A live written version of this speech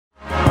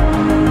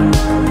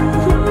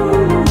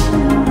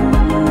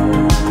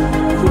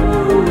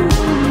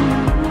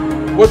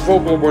what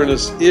vocal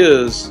awareness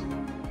is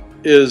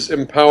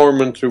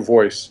empowerment through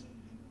voice.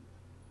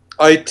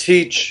 I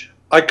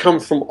come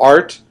from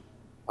art.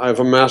 I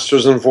have a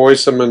master's in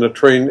voice. I'm a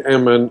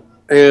trained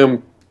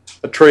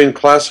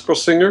classical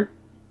singer,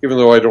 even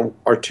though I don't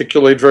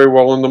articulate very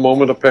well in the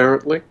moment,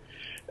 apparently.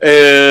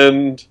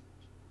 And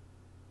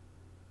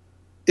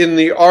in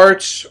the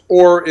arts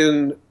or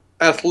in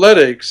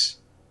athletics,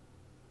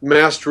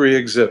 mastery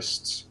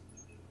exists.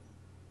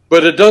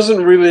 But it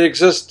doesn't really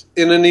exist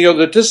in any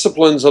other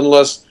disciplines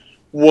unless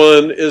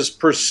one is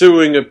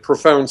pursuing a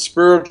profound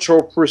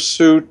spiritual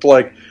pursuit,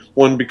 like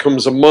one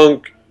becomes a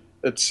monk,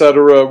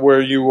 etc., where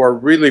you are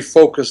really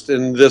focused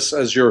in this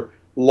as your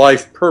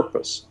life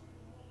purpose.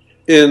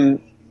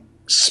 In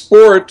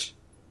sport,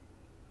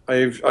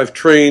 I've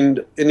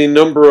trained any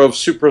number of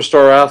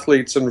superstar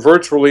athletes in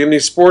virtually any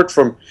sport,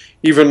 from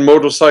even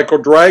motorcycle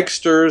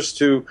dragsters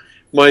to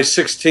my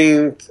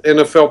 16th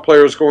NFL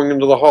players going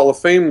into the Hall of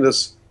Fame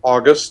this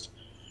August,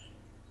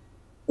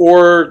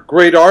 or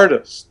great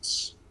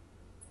artists.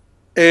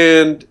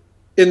 And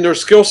in their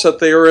skill set,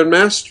 they are in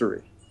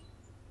mastery.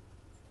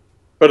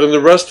 But in the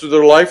rest of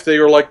their life, they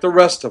are like the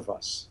rest of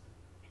us.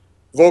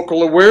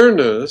 Vocal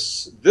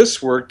awareness,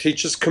 this work,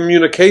 teaches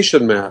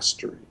communication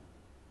mastery.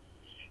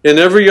 In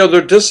every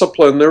other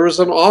discipline, there is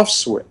an off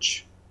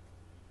switch.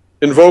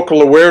 In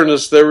vocal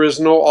awareness, there is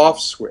no off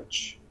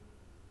switch.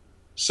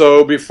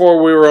 So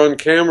before we were on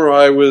camera,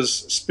 I was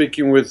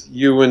speaking with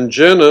you and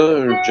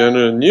Jenna, or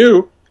Jenna and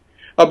you,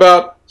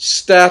 about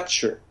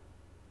stature.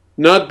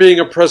 Not being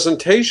a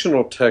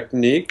presentational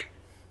technique,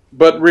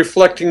 but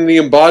reflecting the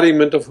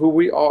embodiment of who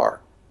we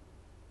are.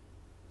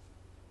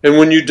 And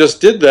when you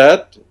just did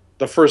that,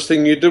 the first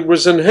thing you did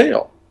was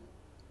inhale.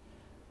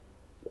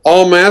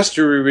 All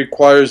mastery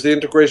requires the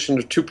integration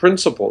of two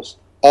principles.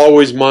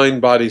 Always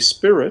mind, body,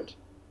 spirit.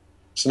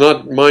 It's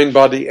not mind,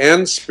 body,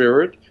 and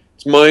spirit.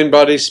 It's mind,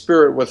 body,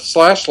 spirit with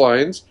slash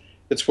lines.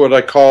 It's what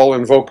I call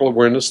in vocal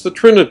awareness the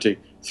Trinity,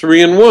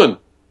 3 in 1.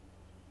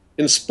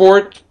 In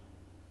sport,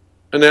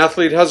 an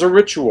athlete has a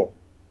ritual,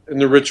 and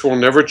the ritual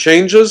never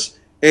changes,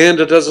 and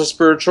it has a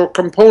spiritual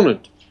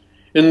component.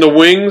 In the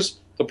wings,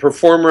 the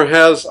performer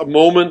has a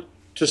moment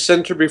to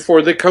center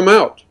before they come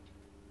out.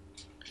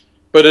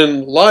 But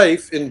in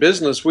life, in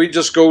business, we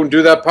just go and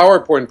do that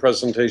PowerPoint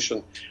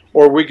presentation,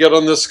 or we get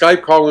on the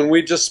Skype call and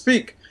we just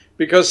speak,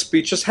 because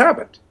speech is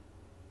habit.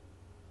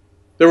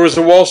 There was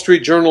a Wall Street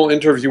Journal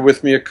interview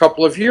with me a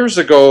couple of years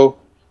ago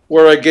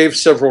where I gave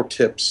several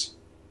tips.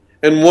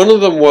 And one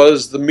of them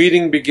was, the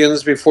meeting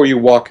begins before you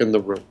walk in the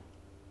room.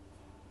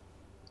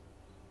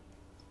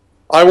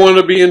 I want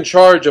to be in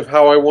charge of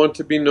how I want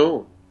to be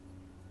known.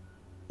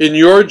 In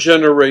your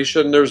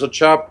generation, there's a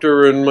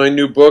chapter in my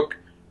new book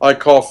I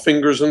call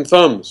Fingers and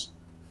Thumbs.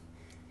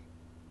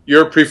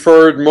 Your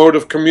preferred mode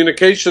of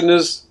communication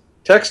is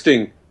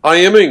texting,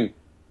 IMing,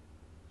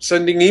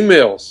 sending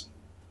emails.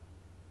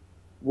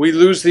 We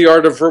lose the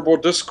art of verbal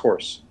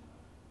discourse.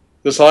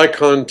 This eye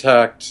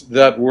contact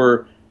that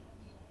we're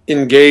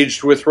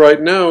engaged with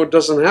right now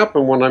doesn't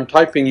happen when I'm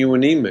typing you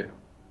an email.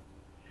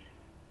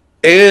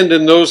 And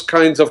in those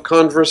kinds of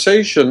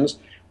conversations,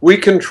 we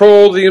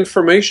control the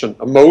information,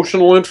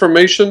 emotional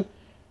information,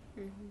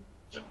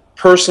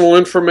 personal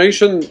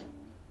information.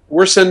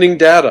 We're sending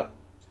data.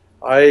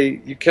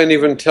 You can't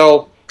even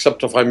tell,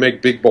 except if I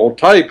make big bold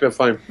type, if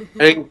I'm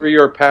angry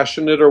or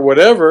passionate or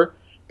whatever,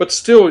 but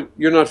still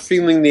you're not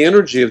feeling the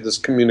energy of this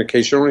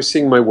communication, you're only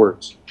seeing my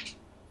words.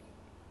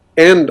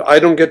 And I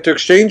don't get to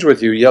exchange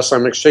with you. Yes,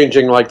 I'm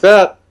exchanging like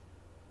that,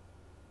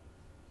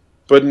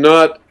 but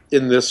not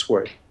in this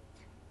way.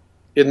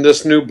 In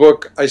this new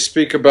book, I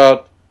speak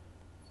about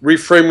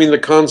reframing the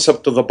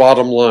concept of the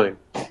bottom line.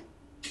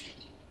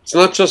 It's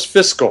not just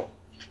fiscal,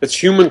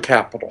 it's human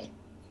capital.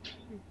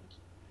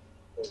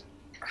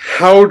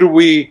 How do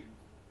we,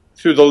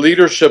 through the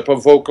leadership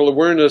of vocal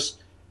awareness,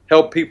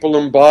 help people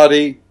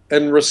embody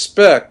and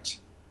respect,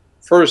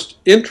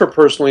 first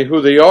intrapersonally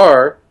who they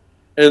are,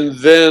 and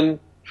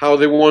then how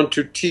they want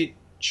to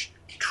teach,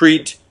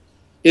 treat,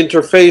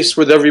 interface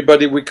with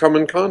everybody we come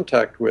in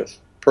contact with,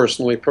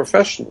 personally,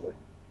 professionally.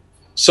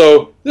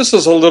 So this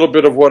is a little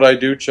bit of what I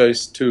do,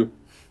 Chase, to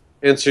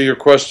answer your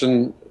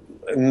question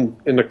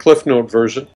in a Cliff Note version.